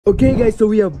Okay guys, so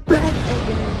we are back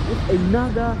again with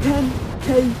another 10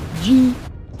 kg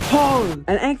haul.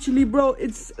 And actually bro,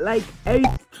 it's like 8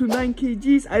 to 9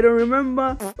 kgs, I don't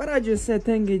remember, but I just said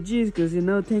 10 kgs because you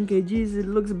know 10 kgs it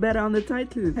looks better on the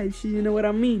title. Hey, you know what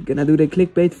I mean. Gonna do the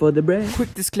clickbait for the brand.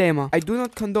 Quick disclaimer, I do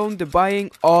not condone the buying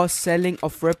or selling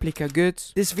of replica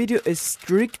goods. This video is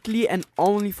strictly and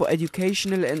only for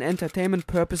educational and entertainment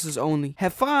purposes only.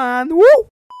 Have fun. Woo!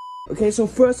 Okay, so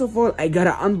first of all, I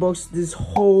gotta unbox this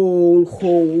whole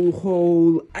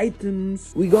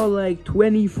items. We got like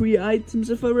 23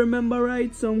 items if I remember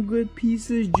right. Some good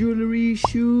pieces, jewelry,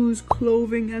 shoes,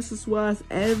 clothing, accessoires,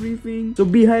 everything. So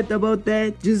be hyped about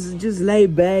that. Just lay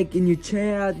back in your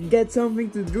chair, get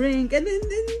something to drink, and then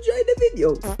enjoy the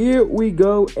video. Here we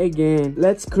go again.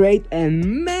 Let's create a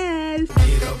mess.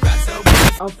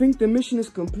 I think the mission is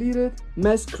completed.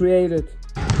 Mess created.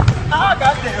 Ah,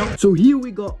 goddamn. So here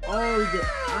we got all the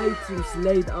items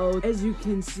laid out. As you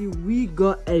can see, we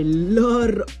got a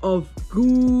lot of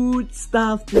good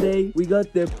stuff today. We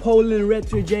got the Poland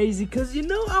retro jersey, because you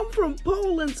know I'm from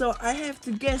Poland, so I have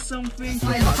to get something.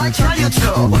 I tell you to,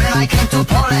 when I came to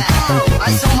Poland,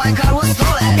 I saw my car was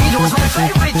stolen. It was my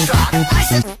favorite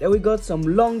truck. Then we got some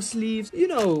long sleeves, you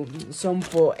know, some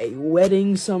for a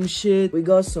wedding, some shit. We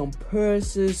got some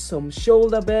purses, some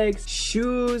shoulder bags,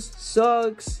 shoes,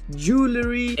 socks,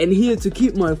 jewelry, and here to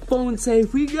keep my phone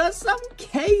safe, we got some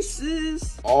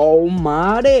cases. Oh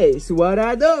my days, what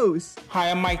are those?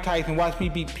 Hi, I'm Mike Tyson. Watch me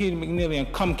beat Peter McNeely on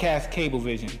Comcast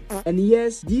Cablevision. And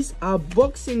yes, these are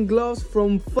boxing gloves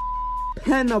from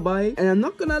PANDABUY, and I'm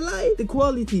not gonna lie, the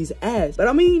quality is ass. But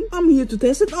I mean, I'm here to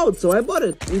test it out, so I bought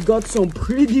it. We got some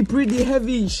pretty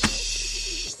heavy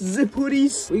zip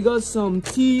hoodies. We got some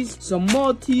tees, some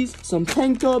more tees, some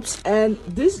tank tops, and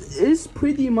this is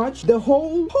pretty much the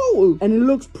whole haul, and it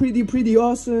looks pretty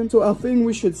awesome. So I think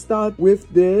we should start with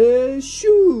the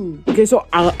shoe. Okay, so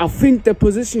I think the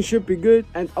position should be good,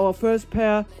 and our first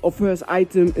pair or first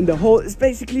item in the haul is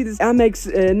basically this Air Max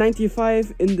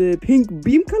 95 in the pink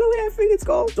beam colorway, I think it's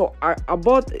called. So I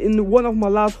bought in one of my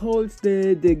last hauls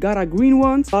the Gara green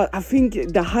ones, but I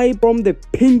think the hype from the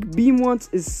pink beam ones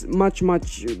is much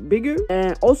bigger.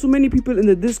 And also many people in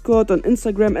the Discord, on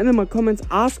Instagram, and in my comments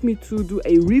asked me to do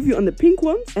a review on the pink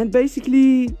ones, and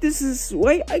basically this is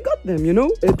why I got them, you know.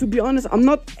 To be honest, I'm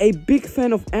not a big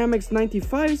fan of Air Max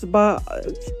 95s, but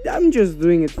I'm just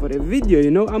doing it for the video,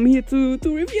 you know. I'm here to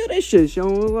review this shit,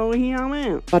 so here I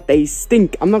am. But they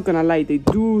stink, I'm not gonna lie, they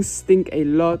do stink a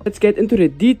lot. Let's get into the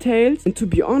details. And to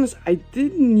be honest, I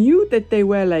didn't knew that they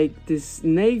were like this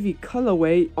navy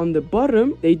colorway on the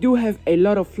bottom. They do have a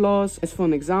lot of flaws. As for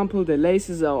an example, the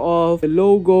laces are off, the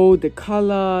logo, the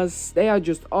colors, they are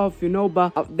just off, you know.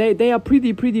 But they are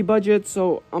pretty budget,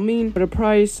 so I mean, for the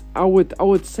price, I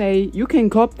would say you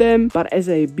can cop them. But as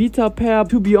a beta pair,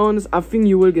 to be honest, I think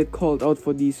you will get called out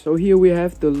for these. So here we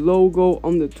have the logo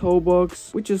on the toe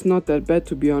box, which is not that bad,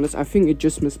 to be honest. I think it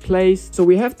just misplaced. So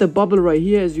we have the bubble right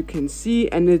here, as you can see,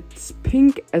 and it's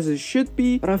pink as it should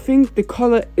be, but I think the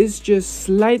color is just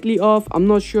slightly off. I'm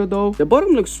not sure though. The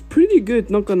bottom looks pretty good,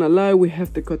 not gonna lie. We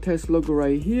have the Corteiz logo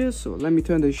right here, so let me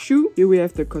turn the shoe. Here we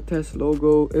have the Corteiz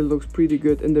logo. It looks pretty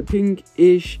good in the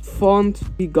pink-ish font.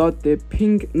 We got the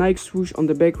pink Nike swoosh on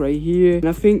the back right here, and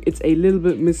I think it's a little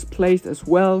bit misplaced as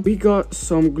well. We got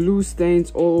some glue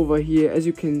stains all over here. As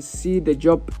you can see, the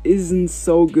job isn't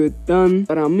so good done,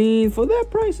 but I mean, for that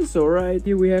price it's alright.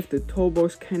 Here we have the toe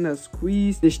box kind of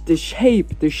squeezed. The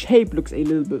shape looks a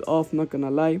little bit off, not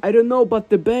gonna lie. I don't know, but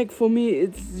the bag for me,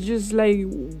 it's just like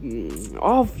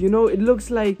off, you know. It looks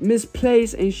like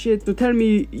misplaced and shit. So tell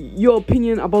me your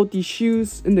opinion about these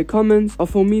shoes in the comments. But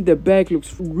for me, the bag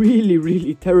looks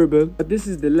really terrible. But this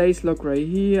is the lace lock right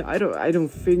here. I don't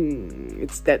think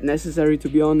it's that necessary, to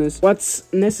be honest.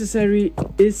 What's necessary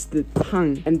is the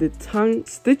tongue, and the tongue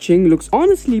stitching looks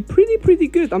honestly pretty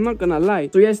good, I'm not gonna lie.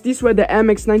 So yes, these were the Air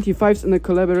Max 95s in a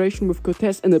collaboration with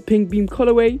Corteiz in the pink beam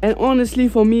colorway, and honestly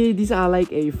for me these are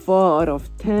like a 4 out of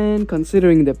 10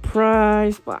 considering the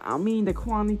price. But I mean, the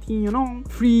quality, you know,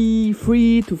 3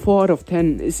 to 4 out of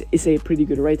 10 is a pretty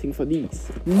good rating for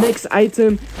these. Next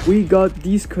item, we got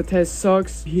these Corteiz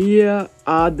socks. Here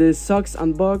are the socks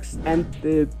unboxed, and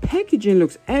the packaging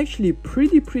looks actually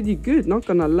pretty good, not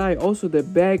gonna lie. Also the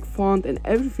bag font and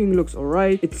everything looks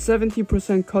alright. It's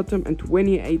 70% cotton and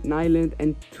 28 nylon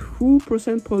and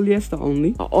 2% polyester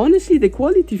only. Honestly, the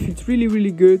quality fits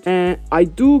really good, and I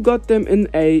do got them in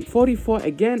a 44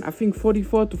 again. I think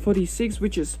 44 to 46,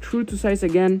 which is true to size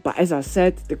again. But as I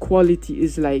said, the quality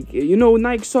is like, you know,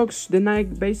 Nike socks, the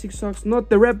Nike basic socks, not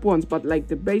the rep ones, but like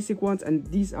the basic ones, and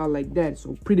these are like that.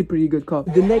 So pretty good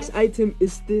America. The next item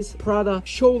is this Prada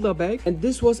shoulder bag, and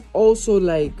this was also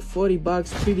like 40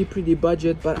 bucks, pretty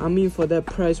budget, but I mean for that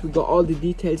price we got all the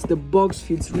details. The box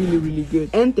feels really good,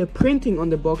 and the printing on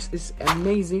the box is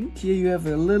amazing. Here you have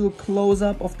a little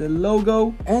close-up of the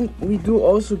logo, and we do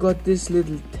also got this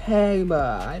little tag,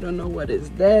 but I don't know what is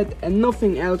that, and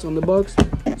nothing else on the box.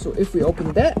 So if we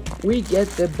open that, we get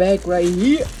the bag right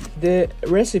here, the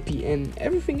recipe and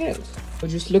everything else. So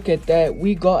just look at that.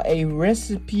 We got a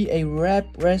recipe, a wrap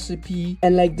recipe,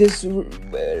 and like this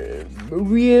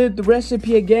weird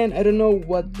recipe again. I don't know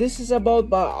what this is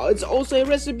about, but it's also a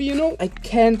recipe, you know. I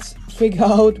can't figure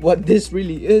out what this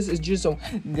really is. It's just some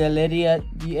Galeria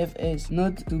DFS,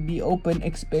 not to be open,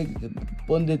 expect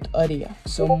bonded area,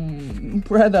 some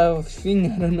Prada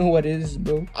thing. I don't know what it is,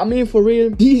 bro. I mean for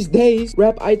real, these days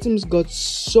wrap items got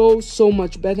so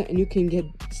much better, and you can get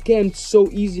scammed so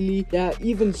easily. There are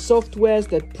even softwares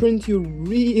that print you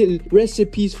real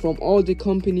recipes from all the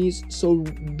companies. So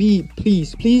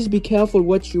please be careful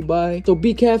what you buy. So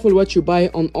be careful what you buy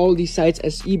on all these sites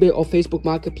as eBay or Facebook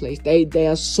Marketplace.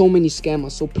 There are so many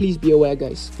scammers, so please be aware,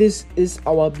 guys. This is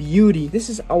our beauty. This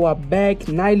is our bag,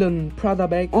 nylon Prada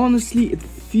bag. Honestly, it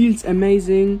feels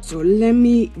amazing. So let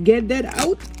me get that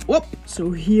out. Whoop.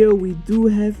 So here we do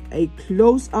have a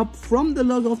close-up from the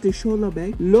logo of the shoulder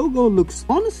bag. Logo looks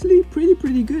honestly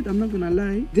pretty good, I'm not gonna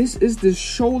lie. This is the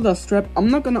shoulder strap. I'm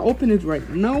not gonna open it right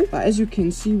now, but as you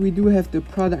can see, we do have the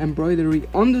Prada embroidery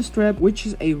on the strap, which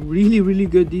is a really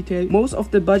good detail. Most of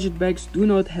the budget bags do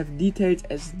not have details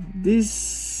as this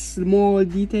small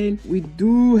detail. We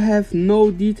do have no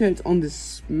details on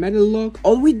this metal lock.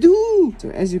 Oh, we do! So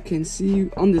as you can see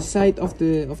on the side of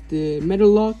the metal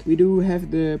lock, we do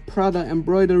have the Prada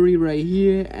embroidery right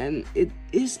here, and it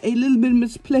is a little bit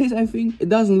misplaced. I think it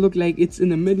doesn't look like it's in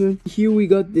the middle. Here we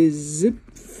got the zip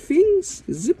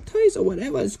ties or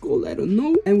whatever it's called, I don't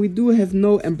know, and we do have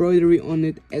no embroidery on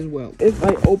it as well. If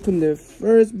I open the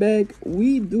first bag,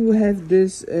 we do have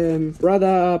this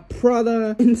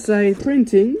Prada inside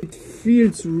printing. It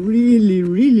feels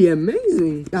really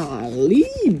amazing. Golly,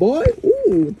 boy.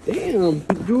 Ooh, damn.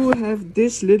 We do have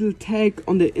this little tag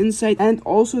on the inside and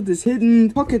also this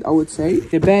hidden pocket, I would say.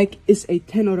 The bag is a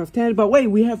 10 out of 10, but wait,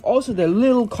 we have also the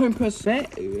little coin purse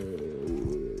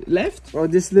left. Oh,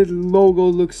 this little logo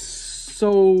looks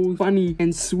so funny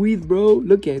and sweet, bro.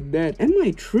 Look at that. Am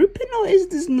I tripping or is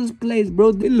this misplaced, bro?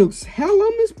 It looks hella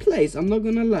misplaced, I'm not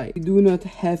gonna lie. We do not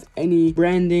have any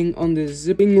branding on the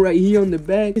zipping right here on the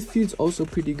back. It feels also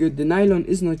pretty good. The nylon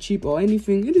is not cheap or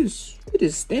anything. It is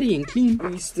steady and clean.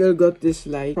 We still got this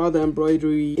like Prada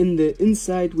embroidery in the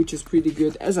inside, which is pretty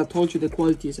good. As I told you, the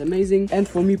quality is amazing, and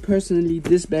for me personally,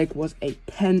 this bag was a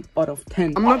 10 out of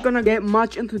 10. I'm not gonna get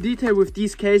much into detail with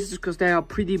these cases because they are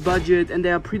pretty budget and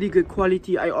they are pretty good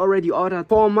quality. I already ordered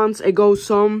 4 months ago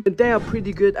some, and they are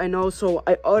pretty good, I know, so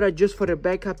I ordered just for the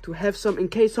backup to have some in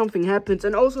case something happens,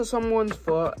 and also some ones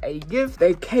for a gift.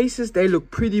 The cases, they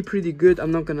look pretty good,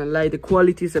 I'm not gonna lie. The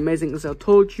quality is amazing as I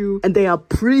told you, and they are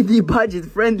pretty budget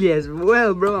friendly as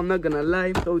well, bro, I'm not gonna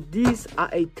lie. So these are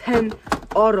a 10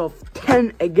 out of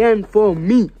 10 again for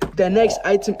me. The next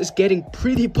item is getting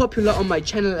pretty popular on my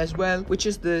channel as well, which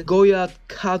is the Goya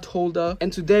card holder,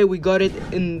 and today we got it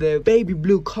in the baby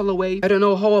blue colorway. I don't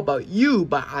know how about you,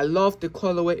 but I love the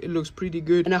colorway. It looks pretty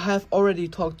good, and I have already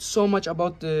talked so much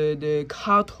about the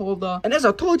card holder, and as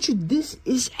I told you, this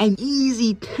is an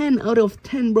easy 10 out of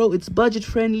 10, bro. It's budget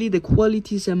friendly, the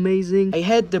quality is amazing. I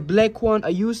had the black one, I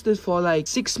used it for like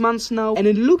 6 months now, and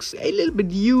it looks a little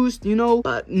bit used, you know,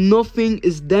 but nothing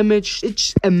is damaged.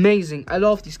 It's amazing. I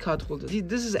love these card holders.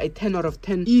 This is a 10 out of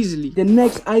 10 easily. The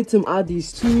next item are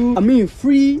these two,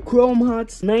 free chrome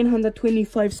hearts,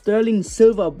 925 sterling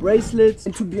silver bracelets,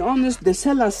 and to be honest, the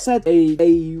seller said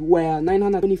they were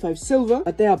 925 silver,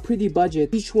 but they are pretty budget.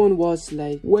 Each one was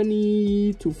like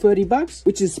 20 to 30 bucks,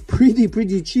 which is pretty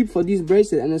cheap for these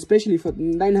bracelets, and especially for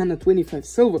 925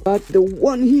 silver. But the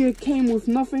one here came with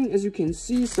nothing, as you can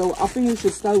see, so I think we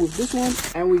should start with this one.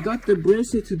 And we got the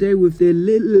bracelet today with the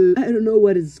little, I don't know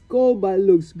what it's called, but it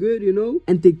looks good, you know,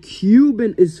 and the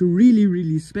Cuban is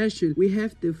really special. We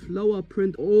have the flower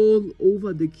print all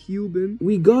over the Cuban.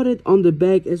 We got it on the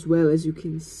back as well, as you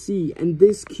can see, and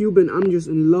this Cuban, I'm just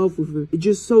in love with it. It's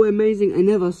just so amazing. I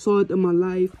never saw it in my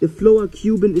life. The flower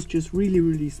Cuban is just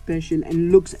really special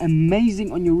and looks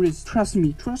amazing on your wrist. Trust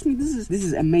me, this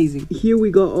is amazing. Here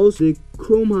we got also the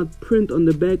chrome heart print on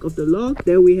the back of the lock.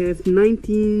 There we have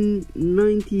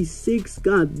 1996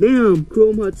 goddamn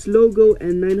chrome hearts logo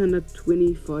and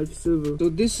 925 95 silver. So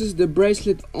this is the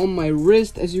bracelet on my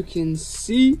wrist, as you can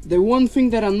see. The one thing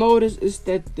that I noticed is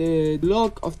that the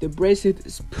lock of the bracelet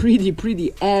is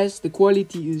pretty ass. The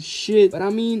quality is shit, but I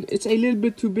mean, it's a little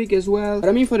bit too big as well. But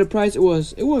I mean, for the price, it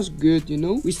was good, you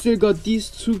know. We still got these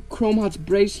two chrome hearts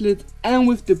bracelet, and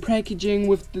with the packaging,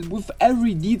 with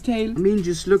every detail. I mean,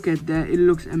 just look at that. It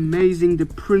looks amazing. The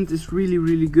print is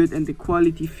really good, and the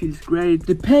quality feels great.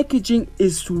 The packaging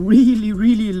is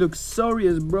really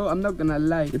luxurious, bro. I'm not gonna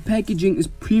lie. The packaging is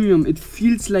premium. It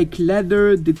feels like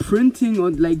leather. The printing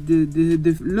on like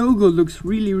the logo looks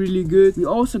really good. We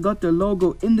also got the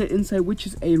logo in the inside, which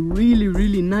is a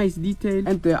really nice detail,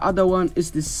 and the other one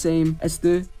is the same as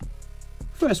the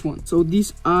first one. So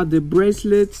these are the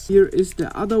bracelets. Here is the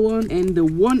other one, and the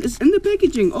one is in the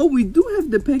packaging. Oh, we do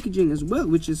have the packaging as well,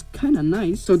 which is kind of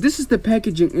nice. So this is the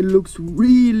packaging. It looks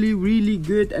really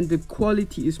good, and the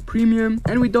quality is premium,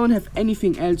 and we don't have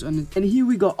anything else on it. And here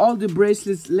we got all the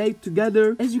bracelets laid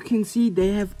together. As you can see, they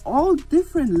have all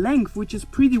different length, which is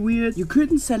pretty weird. You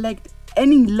couldn't select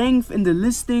any length in the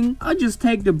listing. I'll just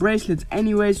take the bracelets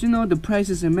anyways. You know, the price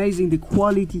is amazing, the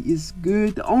quality is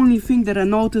good. The only thing that I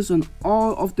noticed on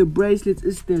all of the bracelets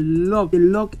is the lock. The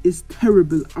lock is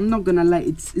terrible. I'm not gonna lie,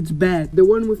 it's bad. The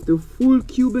one with the full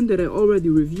Cuban that I already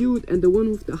reviewed, and the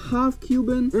one with the half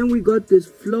Cuban, and we got this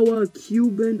flower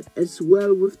Cuban as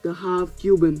well with the half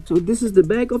Cuban. So this is the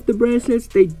back of the bracelets.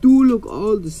 They do look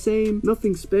all the same,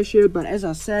 nothing special, but as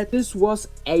I said, this was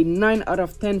a 9 out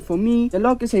of 10 for me. The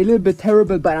lock is a little bit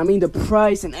terrible, but I mean, the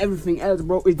price and everything else,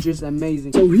 bro, is just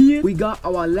amazing. So here we got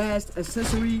our last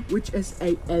accessory, which is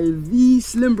a LV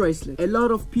slim bracelet. A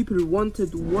lot of people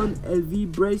wanted one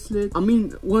LV bracelet,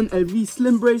 one LV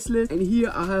slim bracelet, and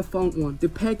here I have found one. The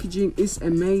packaging is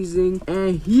amazing,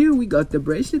 and here we got the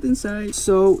bracelet inside.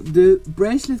 So the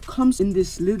bracelet comes in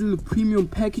this little premium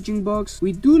packaging box.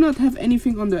 We do not have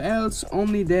anything on the else,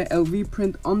 only the LV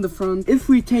print on the front. If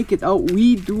we take it out,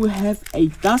 we do have a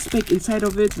dust bag inside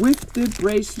of it with the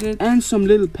bracelet and some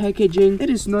little packaging. It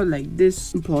is not like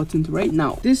this important right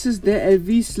now. This is the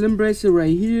LV slim bracelet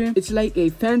right here. It's like a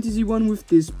fantasy one with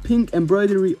this pink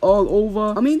embroidery all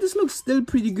over. I mean, this looks still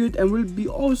pretty good and will be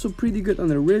also pretty good on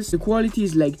the wrist. The quality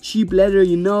is like cheap leather,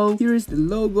 you know. Here is the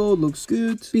logo, looks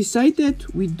good. Beside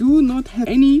that, we do not have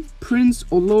any prints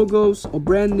or logos or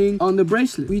branding on the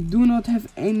bracelet. We do not have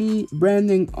any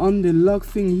branding on the lock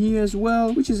thing here as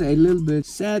well, which is a little bit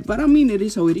sad, but I mean, it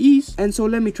is how it is. And so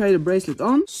let me try the bracelet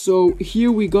on. So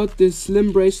here we got this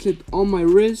slim bracelet on my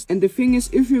wrist, and the thing is,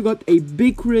 if you got a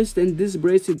big wrist, then this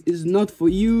bracelet is not for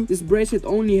you. This bracelet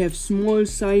only have small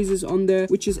sizes on there,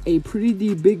 which is a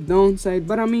pretty big downside,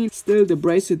 but I mean, still the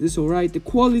bracelet is alright. The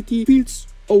quality feels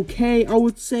okay, I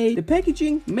would say. The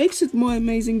packaging makes it more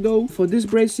amazing though. For this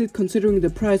bracelet, considering the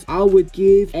price, I would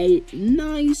give a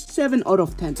nice 7 out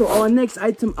of 10. So our next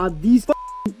item are these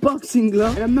boxing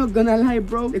gloves, and I'm not gonna lie,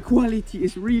 bro, the quality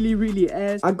is really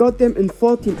ass. I got them in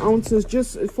 14 ounces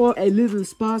just for a little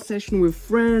spa session with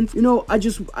friends. You know,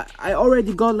 I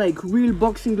already got like real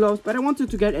boxing gloves, but I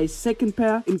wanted to get a second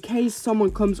pair in case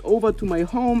someone comes over to my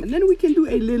home, and then we can do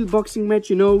a little boxing match,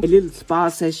 you know, a little spa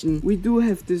session. We do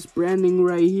have this branding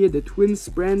right here, the twins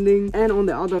branding, and on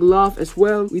the other glove as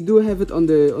well. We do have it on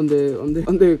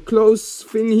the clothes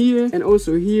thing here, and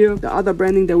also here. The other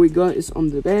branding that we got is on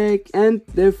the back, and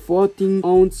the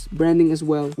 14-ounce branding as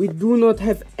well. We do not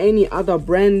have any other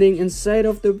branding inside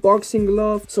of the boxing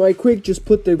glove, so I quick just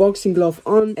put the boxing glove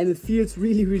on, and it feels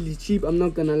really cheap, I'm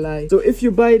not gonna lie. So if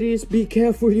you buy this, be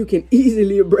careful, you can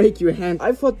easily break your hand.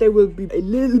 I thought they will be a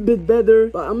little bit better,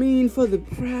 but I mean, for the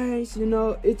price, you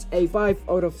know, it's a 5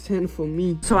 out of 10 for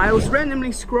me. So I was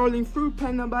randomly scrolling through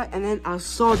PANDABUY, and then I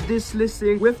saw this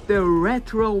listing with the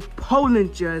retro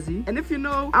Poland jersey, and if you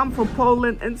know, I'm from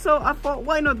Poland, and so I thought,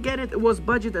 why not get it? It was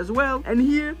budget as well, and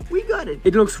here we got it.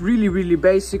 It looks really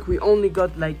basic. We only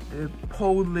got like the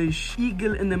Polish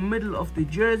eagle in the middle of the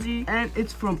jersey, and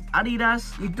it's from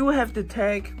Adidas. We do have the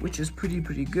tag, which is pretty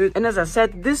good, and as I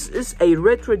said, this is a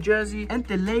retro jersey, and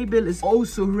the label is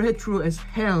also retro as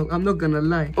hell, I'm not gonna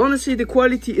lie. Honestly, the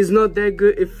quality is not that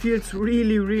good. It feels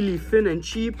really thin and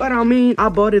cheap, but I mean, I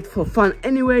bought it for fun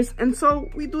anyways, and so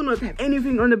we do not have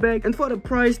anything on the back. And for the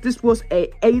price, this was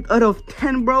a 8 out of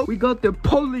 10, bro. We got the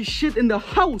Polish shit in the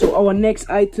house. So our next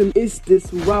item is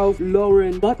this Ralph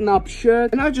Lauren button-up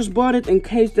shirt, and I just bought it in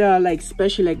case there are like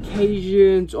special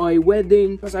occasions or a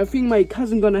wedding, because I think my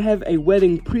cousin gonna have a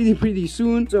wedding pretty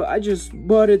soon. So I just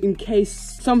bought it in case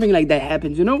something like that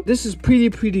happens, you know. This is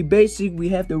pretty basic. We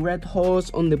have the red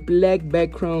horse on the black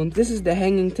background. This is the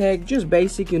hanging tag, just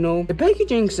basic, you know. The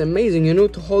packaging is amazing, you know.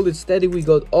 To hold it steady, we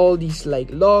got all these like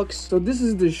locks. So this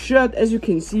is the shirt, as you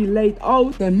can see, laid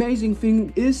out. The amazing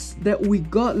thing is that we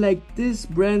got like this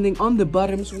branding on the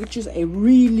bottoms, which is a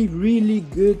really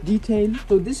good detail.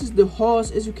 So this is the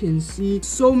horse, as you can see.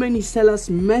 So many sellers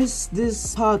mess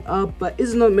this part up, but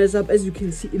it's not messed up. As you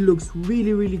can see, it looks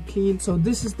really clean. So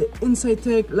this is the inside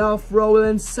tag, Ralph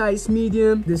Lauren, size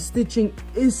medium. The stitching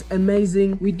is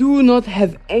amazing. We do not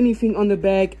have anything on the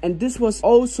back, and this was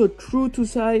also true to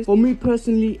size. For me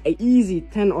personally, a easy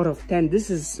 10 out of 10. This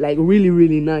is like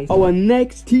really nice. Our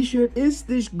next t-shirt is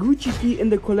this Gucci tee in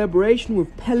the collaboration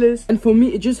with Palace, and for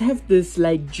me it just have this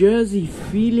like jersey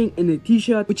feeling in the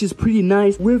t-shirt, which is pretty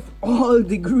nice with all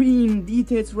the green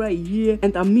details right here.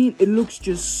 And I mean, it looks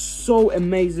just so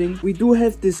amazing. We do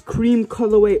have this cream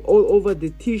colorway all over the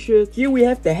t-shirt. Here we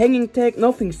have the hanging tag,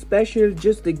 nothing special,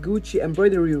 just the Gucci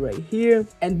embroidery right here.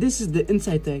 And this is the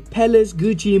inside tag, Palace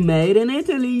Gucci made in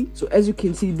Italy. So as you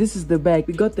can see, this is the back.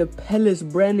 We got the Palace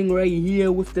branding right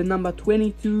here with the number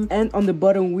 22, and on the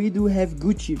bottom we do have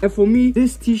Gucci. And for me,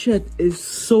 this t-shirt is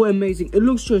so amazing. It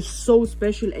looks just so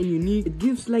special and unique. It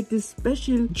gives like this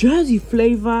special jersey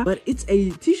flavor, but it's a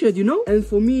t-shirt, you know. And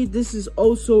for me, this is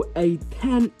also a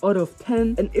 10 out of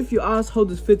 10. And if you ask how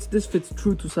this fits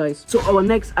true to size. So our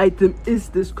next item is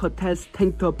this Corteiz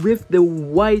tank top with the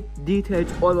white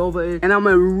details all over it, and I'm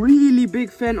a really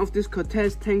big fan of this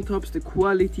Corteiz tank tops. The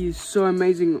quality is so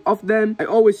amazing of them. I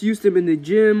always use them in the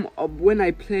gym or when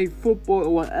I play football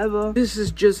or whatever. This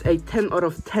is just a 10 out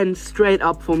of 10 straight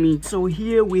up for me. So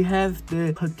here we have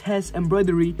the Corteiz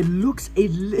embroidery. It looks a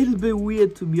little bit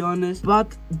weird, to be honest,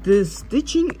 but the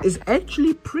stitching is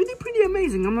actually pretty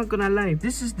amazing. I'm not gonna lie.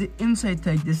 This is the inside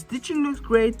tag. The stitching looks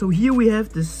great. So here we have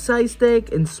the size tag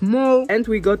in small, and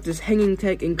we got this hanging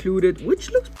tag included,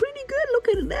 which looks pretty good. Look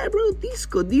at that, bro.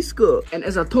 Disco. And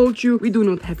as I told you, we do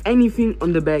not have anything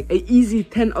on the back. A easy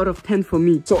 10 out of 10 for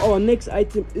me. So our next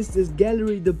item is this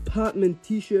gallery department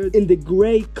t-shirt in the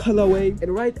gray colorway.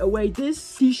 And right away,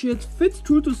 this t-shirt fits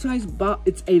true to size, but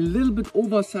it's a little bit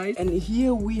oversized. And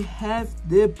here we have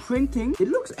the printing. It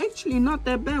looks actually not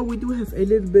that bad. We do have a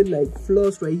little bit like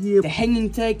flaws right here. The hanging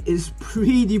tag is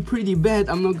pretty bad,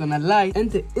 I'm not gonna lie.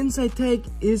 And the inside tag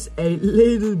is a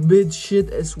little bit shit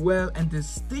as well. And the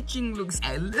stitching looks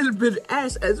a little bit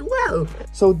ass as well.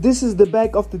 So this is the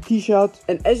back of the t-shirt,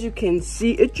 and as you can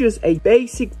see, it's just a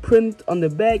basic print on the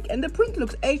back, and the print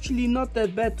looks actually not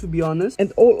that bad, to be honest.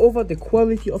 And all over, the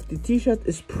quality of the t-shirt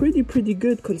is pretty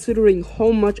good considering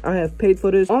how much I have paid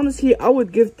for this. Honestly, I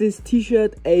would give this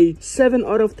t-shirt a 7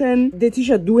 out of 10. The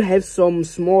t-shirt do have some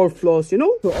small flaws, you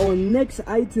know. So our next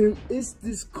item is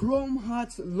this Chrome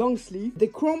Hearts long sleeve. The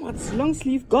Chrome Hearts long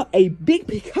sleeve got a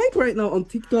big hype right now on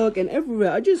TikTok and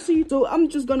everywhere. I just see it, so I'm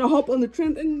just gonna hop on the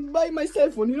trend and buy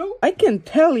myself one, you know. I can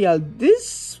tell y'all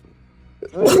this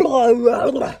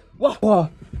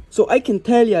So I can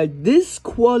tell ya, this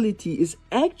quality is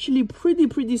actually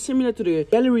pretty similar to the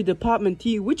gallery department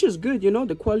tee, which is good, you know.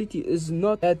 The quality is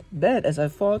not that bad as I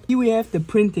thought. Here we have the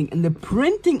printing, and the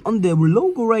printing on the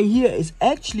logo right here is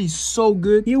actually so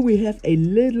good. Here we have a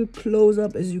little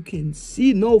close-up, as you can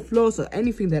see, no flaws or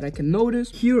anything that I can notice.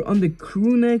 Here on the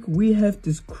crew neck, we have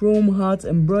this Chrome Hearts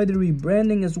embroidery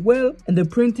branding as well, and the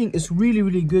printing is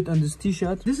really good on this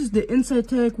t-shirt. This is the inside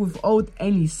tag without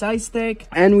any size tag,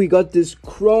 and we got this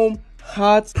Chrome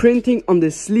Hearts printing on the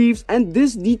sleeves, and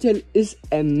this detail is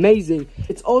amazing.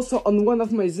 It's also on one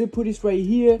of my zip hoodies right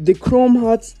here. The Chrome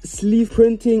Hearts sleeve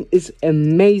printing is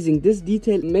amazing. This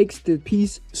detail makes the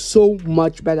piece so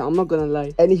much better, I'm not gonna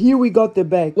lie. And here we got the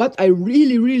back. What I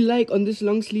really like on this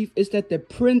long sleeve is that the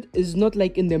print is not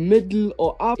like in the middle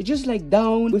or up. It's just like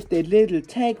down with the little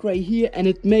tag right here, and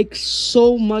it makes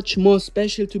so much more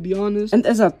special, to be honest. And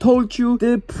as I told you,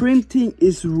 the printing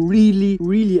is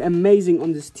really amazing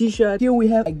on this t-shirt. Here we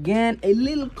have again a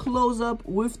little close-up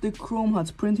with the Chrome Hearts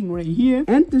printing right here,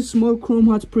 and the small Chrome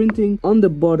Hearts printing on the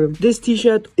bottom. This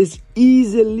t-shirt is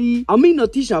easily,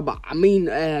 not t-shirt, but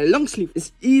long sleeve,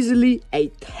 is easily a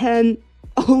 10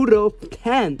 out of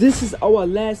 10. This is our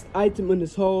last item in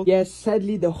this haul. Yes,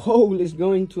 sadly the haul is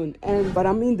going to an end, but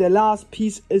the last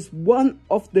piece is one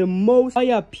of the most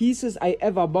fire pieces I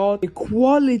ever bought. The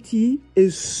quality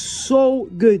is so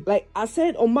good. Like I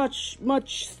said on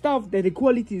much stuff that the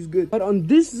quality is good, but on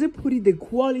this zip hoodie the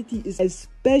quality is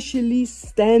especially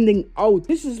standing out.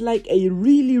 This is like a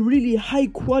really high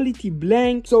quality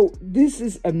blank, so this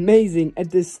is amazing. And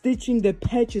the stitching, the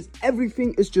patches,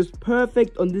 everything is just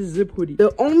perfect on this zip hoodie.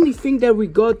 The only thing that we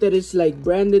got that is like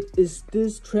branded is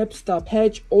this Trapstar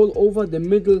patch all over the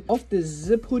middle of the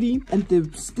zip hoodie, and the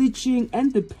stitching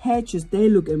and the patches, they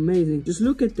look amazing. Just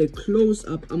look at the close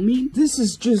up. I mean, this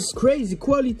is just crazy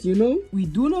quality, you know. We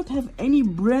do not have any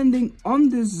branding on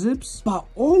the zips, but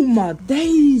oh my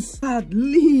days,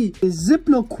 godly, the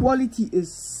ziplock quality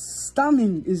is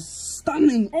stunning,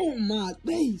 oh my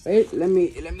days. Wait, let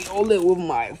me hold it with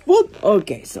my foot.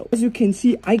 Okay, so as you can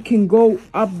see, I can go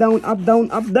up, down, up, down,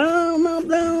 up, down, up,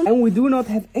 down, and we do not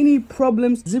have any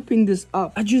problems zipping this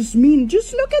up. I just mean,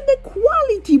 just look at the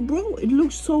quality, bro. It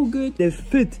looks so good. The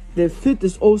fit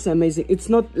is also amazing. It's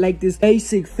not like this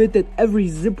basic fit that every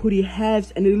zip hoodie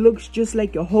has, and it looks just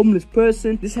like a homeless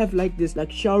person. This have like this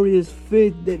luxurious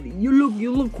fit that you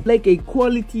look like a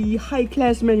quality high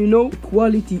class man, you know. The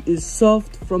quality is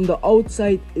soft from the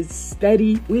outside, it's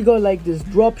steady. We got like this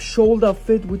drop shoulder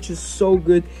fit, which is so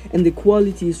good, and the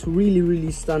quality is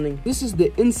really stunning. This is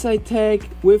the inside tag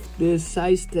with the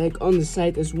size tag on the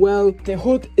side as well. The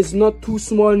hood is not too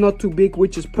small, not too big,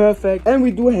 which is perfect, and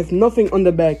we do have nothing on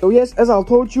the back. So yes, as I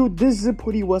told you, this zip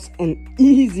hoodie was an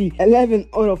easy 11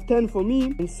 out of 10 for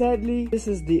me, and sadly this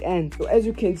is the end. So as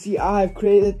you can see, I have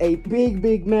created a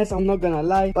big mess, I'm not gonna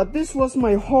lie, but this was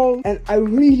my haul, and I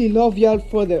really love y'all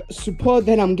for the support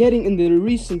that I'm getting in the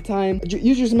recent time.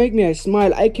 You just make me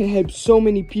smile. I can help so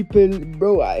many people,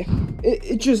 bro.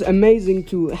 It's just amazing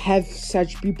to have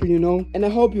such people, you know. And I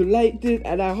hope you liked it,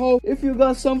 and I hope if you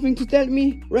got something to tell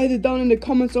me, write it down in the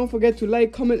comments. Don't forget to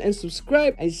like, comment, and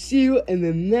subscribe. I see you in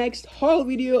the next haul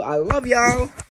video. I love y'all.